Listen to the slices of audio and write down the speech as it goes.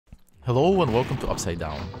Hello and welcome to Upside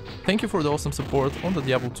Down. Thank you for the awesome support on the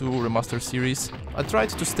Diablo 2 Remastered series. I tried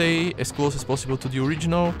to stay as close as possible to the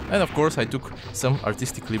original, and of course I took some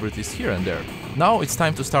artistic liberties here and there. Now it's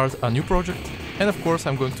time to start a new project, and of course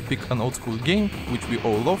I'm going to pick an old school game, which we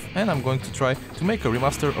all love, and I'm going to try to make a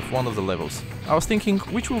remaster of one of the levels. I was thinking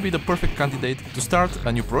which will be the perfect candidate to start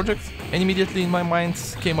a new project, and immediately in my mind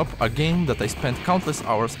came up a game that I spent countless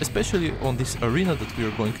hours, especially on this arena that we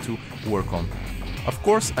are going to work on. Of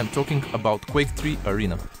course, I'm talking about Quake 3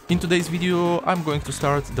 Arena. In today's video, I'm going to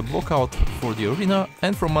start the blockout for the arena,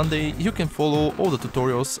 and from Monday you can follow all the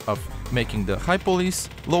tutorials of making the high polys,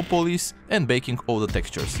 low polys, and baking all the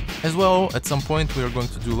textures. As well, at some point we are going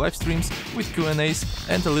to do live streams with Q&As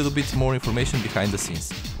and a little bit more information behind the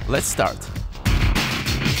scenes. Let's start!